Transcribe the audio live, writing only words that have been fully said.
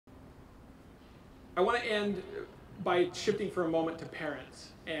I want to end by shifting for a moment to parents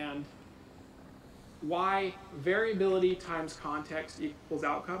and why variability times context equals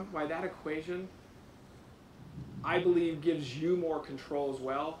outcome, why that equation, I believe, gives you more control as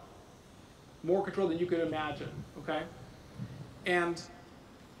well, more control than you could imagine, okay? And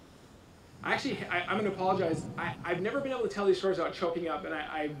I'm going to apologize. I've never been able to tell these stories without choking up, and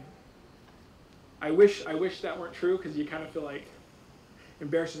I wish that weren't true, because you kind of feel like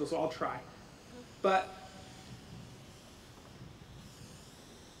embarrassed, so I'll try. But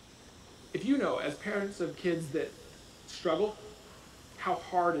if you know, as parents of kids that struggle, how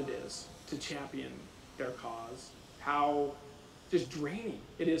hard it is to champion their cause, how just draining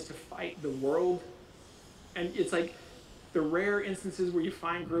it is to fight the world, and it's like the rare instances where you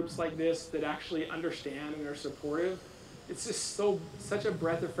find groups like this that actually understand and are supportive, it's just such a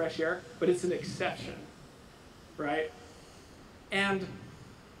breath of fresh air, but it's an exception, right? And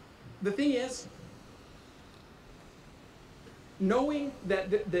the thing is, knowing that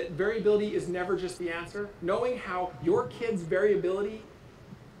variability is never just the answer, knowing how your kid's variability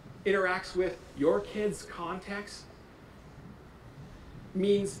interacts with your kid's context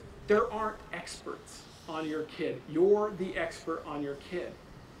means there aren't experts on your kid. You're the expert on your kid.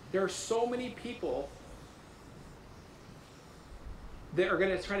 There are so many people that are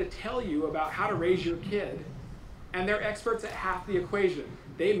going to try to tell you about how to raise your kid, and they're experts at half the equation,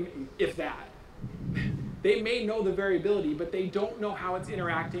 if that. They may know the variability, but they don't know how it's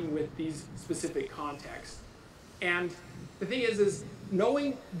interacting with these specific contexts. And the thing is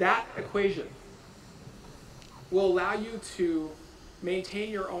knowing that equation will allow you to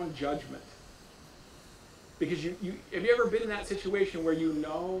maintain your own judgment. Because have you ever been in that situation where you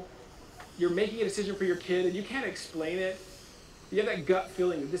know you're making a decision for your kid and you can't explain it? You have that gut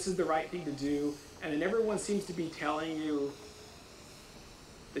feeling that this is the right thing to do, and then everyone seems to be telling you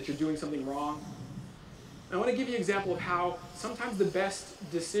that you're doing something wrong. And I want to give you an example of how sometimes the best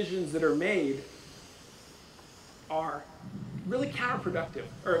decisions that are made are really counterproductive,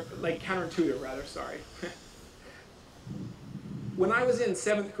 or like counterintuitive rather, sorry. When I was in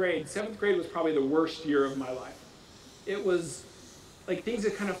 7th grade was probably the worst year of my life. It was like things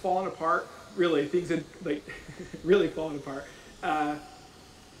had kind of fallen apart, really, things had like really fallen apart.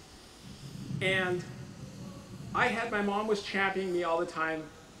 And my mom was championing me all the time,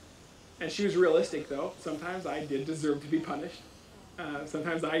 and she was realistic though. Sometimes I did deserve to be punished.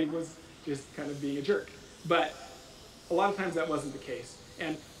 Sometimes I was just kind of being a jerk. But a lot of times that wasn't the case.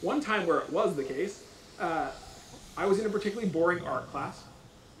 And one time where it was the case, I was in a particularly boring art class.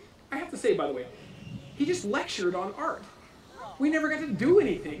 I have to say, by the way, he just lectured on art. We never got to do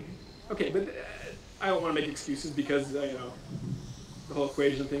anything. Okay, but I don't want to make excuses because, you know, the whole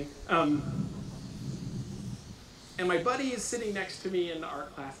equation thing. And my buddy is sitting next to me in the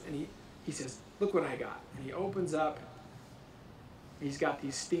art class, and he says, "Look what I got." And he opens up, and he's got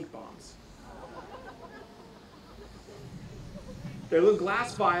these stink bombs. They're a little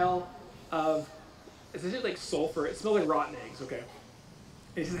glass vial of, it's essentially like sulfur. It smells like rotten eggs, okay?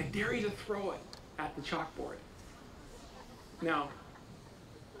 And he says, "I dare you to throw it at the chalkboard." Now,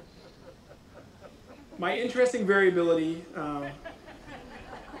 my interesting variability,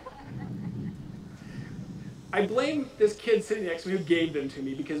 I blame this kid sitting next to me who gave them to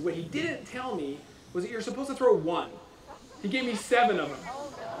me, because what he didn't tell me was that you're supposed to throw one. He gave me 7 of them.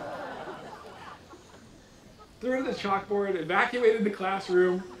 Threw it at the chalkboard, evacuated the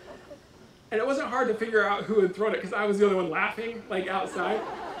classroom, and it wasn't hard to figure out who had thrown it because I was the only one laughing, like outside.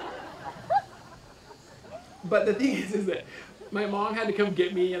 But the thing is that my mom had to come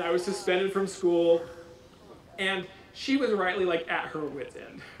get me, and I was suspended from school, and she was rightly like at her wit's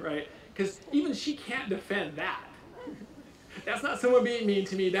end, right? Because even she can't defend that. That's not someone being mean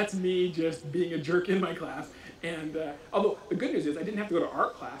to me, that's me just being a jerk in my class. And although the good news is I didn't have to go to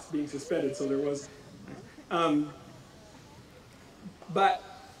art class being suspended, so there was, but,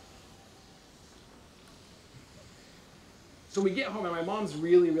 so we get home and my mom's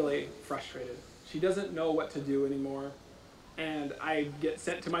really, really frustrated. She doesn't know what to do anymore. And I get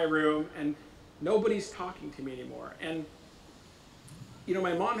sent to my room and nobody's talking to me anymore. And, you know,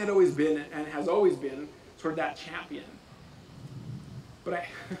 my mom had always been and has always been sort of that champion. But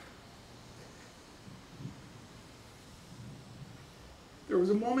there was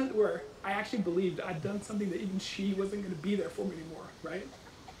a moment where I actually believed I'd done something that even she wasn't going to be there for me anymore, right?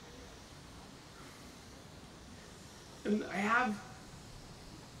 And I have,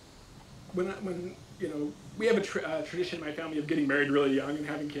 when you know, we have a tradition in my family of getting married really young and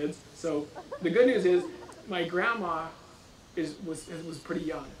having kids. So the good news is my grandma was pretty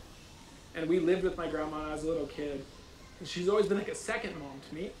young. And we lived with my grandma when I was a little kid. And she's always been like a second mom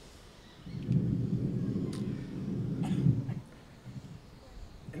to me.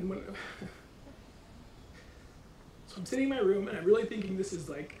 So I'm sitting in my room, and I'm really thinking this is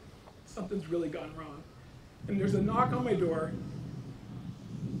like, something's really gone wrong. And there's a knock on my door,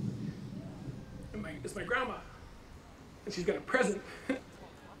 and it's my grandma, and she's got a present.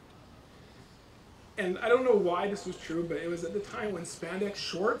 And I don't know why this was true, but it was at the time when spandex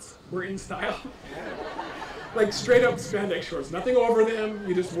shorts were in style. Like straight up spandex shorts, nothing over them,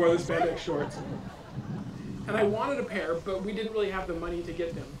 you just wore the spandex shorts. And I wanted a pair, but we didn't really have the money to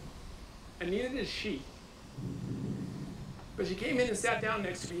get them. And neither did she. But she came in and sat down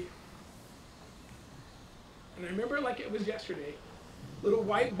next to me. And I remember like it was yesterday, little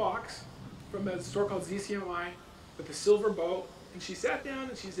white box from a store called ZCMI with a silver bow. And she sat down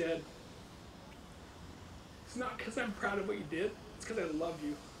and she said, "It's not because I'm proud of what you did, it's because I love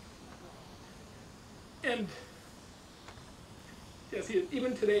you." And yes,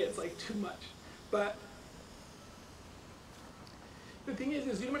 even today it's like too much. But the thing is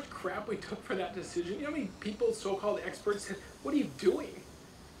you know how much crap we took for that decision? You know how many people, so-called experts, said, "What are you doing?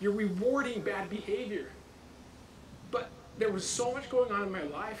 You're rewarding bad behavior." But there was so much going on in my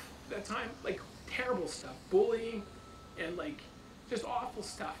life at that time, like terrible stuff, bullying, and like just awful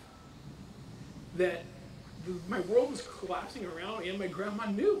stuff, that my world was collapsing around me, and my grandma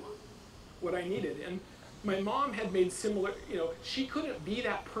knew what I needed. And my mom had made similar, you know, she couldn't be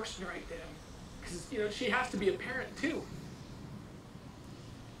that person right then, because, you know, she has to be a parent too.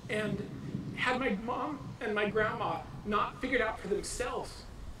 And had my mom and my grandma not figured out for themselves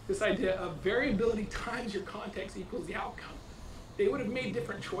this idea of variability times your context equals the outcome, they would have made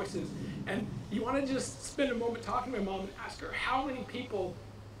different choices. And you want to just spend a moment talking to my mom and ask her how many people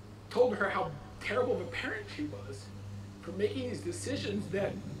told her how terrible of a parent she was for making these decisions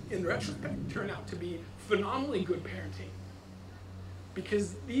that in retrospect turn out to be phenomenally good parenting.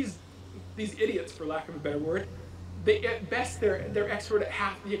 Because these idiots, for lack of a better word, they, at best they're expert at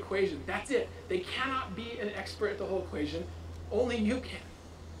half the equation. That's it. They cannot be an expert at the whole equation. Only you can.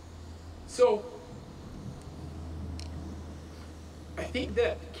 So I think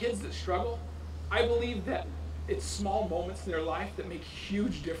that kids that struggle, I believe that it's small moments in their life that make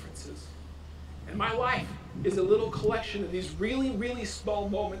huge differences. And my life is a little collection of these really, really small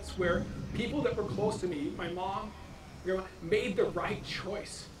moments where people that were close to me, my mom, grandma, made the right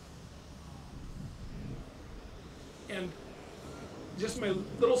choice. And just my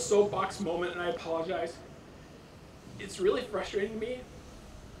little soapbox moment, and I apologize, it's really frustrating to me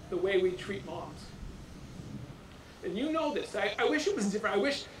the way we treat moms. And you know this. I wish it was different.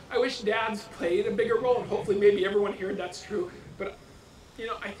 I wish dads played a bigger role, and hopefully maybe everyone here that's true. But you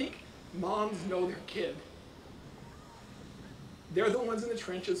know, I think moms know their kid. They're the ones in the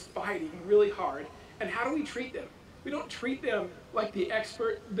trenches fighting really hard. And how do we treat them? We don't treat them like the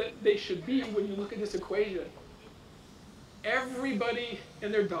expert that they should be when you look at this equation. Everybody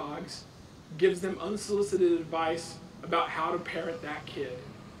and their dogs gives them unsolicited advice about how to parent that kid.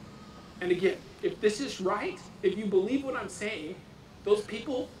 And again, if this is right, if you believe what I'm saying, those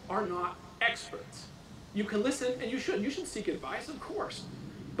people are not experts. You can listen, and you should seek advice, of course,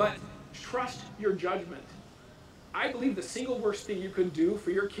 but trust your judgment. I believe the single worst thing you can do for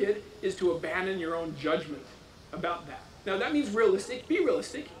your kid is to abandon your own judgment about that. Now that means realistic, be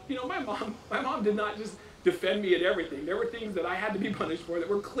realistic. You know, my mom did not just defend me at everything. There were things that I had to be punished for that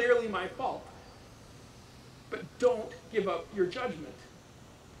were clearly my fault. But don't give up your judgment.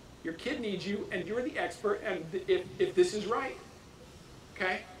 Your kid needs you, and you're the expert, and if this is right,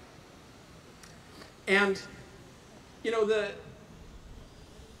 okay? And, you know,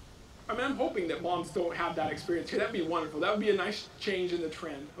 I'm hoping that moms don't have that experience here. That'd be wonderful. That would be a nice change in the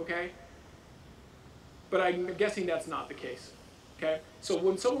trend, okay? But I'm guessing that's not the case, okay? So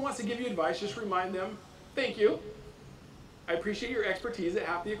when someone wants to give you advice, just remind them, thank you. I appreciate your expertise at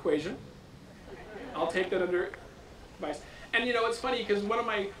half the equation. I'll take that under advice. And you know, it's funny because one of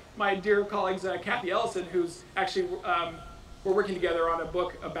my dear colleagues, Kathy Ellison, who's actually, we're working together on a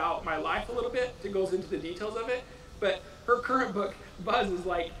book about my life a little bit. It goes into the details of it. But her current book, Buzz, is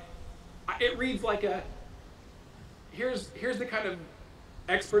like, it reads like a, here's the kind of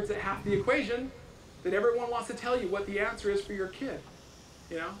experts at half the equation that everyone wants to tell you what the answer is for your kid,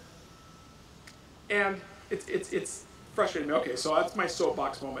 you know? And it's frustrating me. Okay, so that's my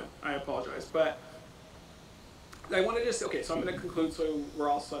soapbox moment. I apologize. But I want to just, okay, so I'm going to conclude so we're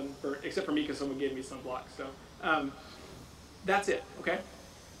all sunburned, except for me because someone gave me sunblock. So that's it, okay?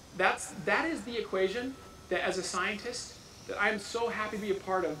 That is the equation that as a scientist, that I'm so happy to be a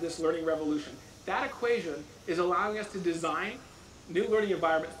part of this learning revolution. That equation is allowing us to design new learning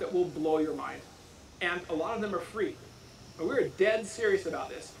environments that will blow your mind. And a lot of them are free. And we're dead serious about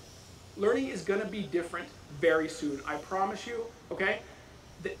this. Learning is going to be different very soon, I promise you, okay?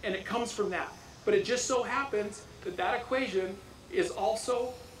 And it comes from that. But it just so happens that that equation is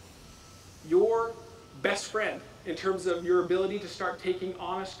also your best friend in terms of your ability to start taking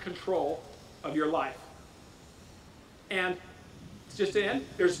honest control of your life. And just to end,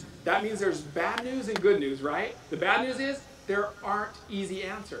 that means there's bad news and good news, right? The bad news is there aren't easy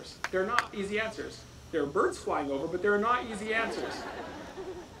answers. They're not easy answers. There are birds flying over, but there are not easy answers.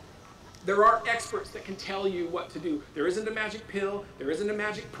 There aren't experts that can tell you what to do. There isn't a magic pill. There isn't a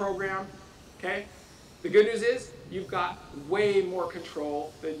magic program, okay? The good news is you've got way more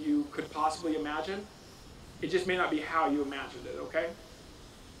control than you could possibly imagine. It just may not be how you imagined it, okay?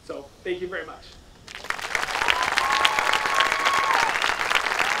 So thank you very much.